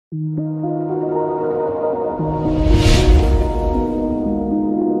Remember,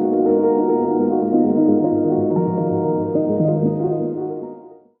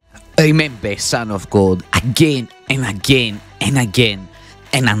 Son of God, again and again and again,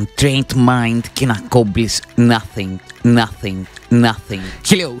 an untrained mind can accomplish nothing, nothing, nothing.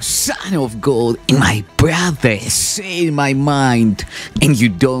 Hello, Son of God, and my brother, say my mind, and you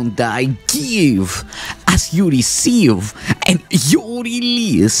don't die. Give as you receive, and your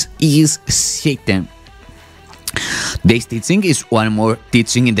release is Satan. This teaching is one more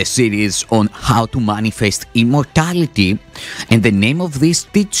teaching in the series on how to manifest immortality, and the name of this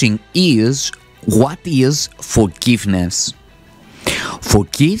teaching is What is Forgiveness?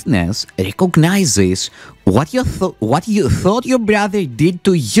 Forgiveness recognizes what you thought your brother did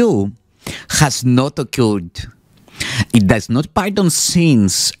to you has not occurred. It does not pardon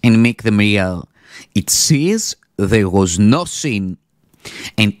sins and make them real. It says there was no sin,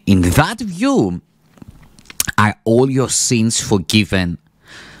 and in that view, are all your sins forgiven?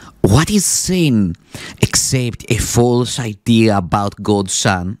 What is sin except a false idea about God's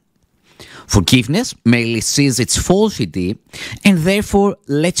Son? Forgiveness merely sees its falsity and therefore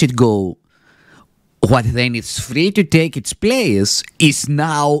lets it go. What then is free to take its place is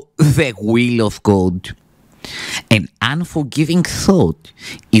now the will of God. An unforgiving thought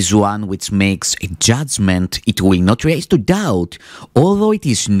is one which makes a judgment it will not raise to doubt, although it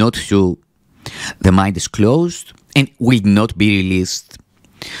is not true. The mind is closed and will not be released.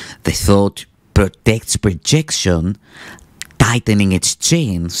 The thought protects projection, tightening its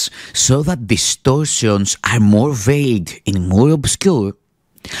chains so that distortions are more veiled and more obscure,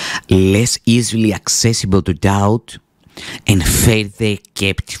 less easily accessible to doubt, and further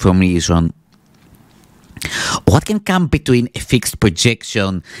kept from reason. What can come between a fixed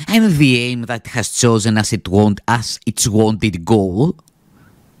projection and the aim that has chosen as its wanted goal?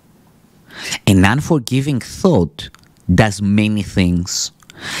 An unforgiving thought does many things.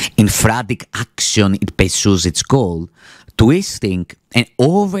 In frantic action, it pursues its goal, twisting and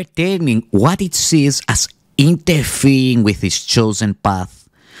overturning what it sees as interfering with its chosen path.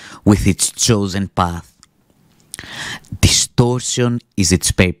 Distortion is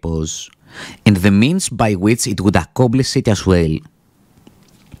its purpose, and the means by which it would accomplish it as well.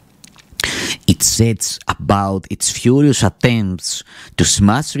 It sets about its furious attempts to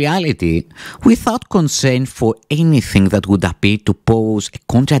smash reality without concern for anything that would appear to pose a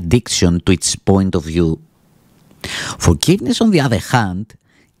contradiction to its point of view. Forgiveness, on the other hand,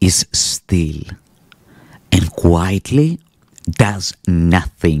 is still and quietly does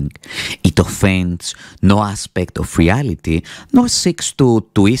nothing. It offends no aspect of reality, nor seeks to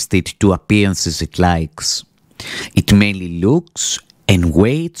twist it to appearances it likes. It merely looks and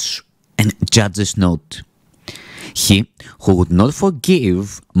waits and judges not. He who would not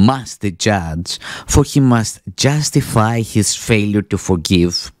forgive must judge, for he must justify his failure to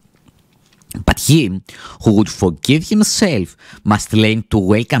forgive. But he who would forgive himself must learn to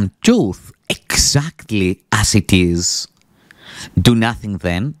welcome truth exactly as it is. Do nothing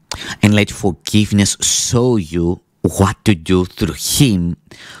then, and let forgiveness show you what to do through him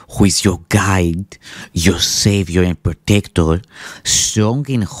who is your guide, your savior and protector, strong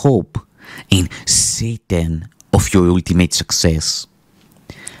in hope and certain of your ultimate success.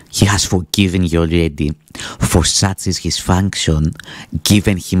 He has forgiven you already, for such is his function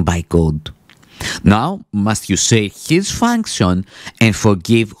given him by God. Now must you share his function and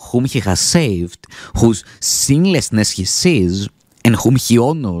forgive whom he has saved, whose sinlessness he sees, and whom he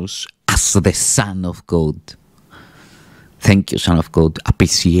honors as the Son of God. Thank you, Son of God.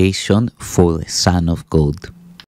 Appreciation for the Son of God.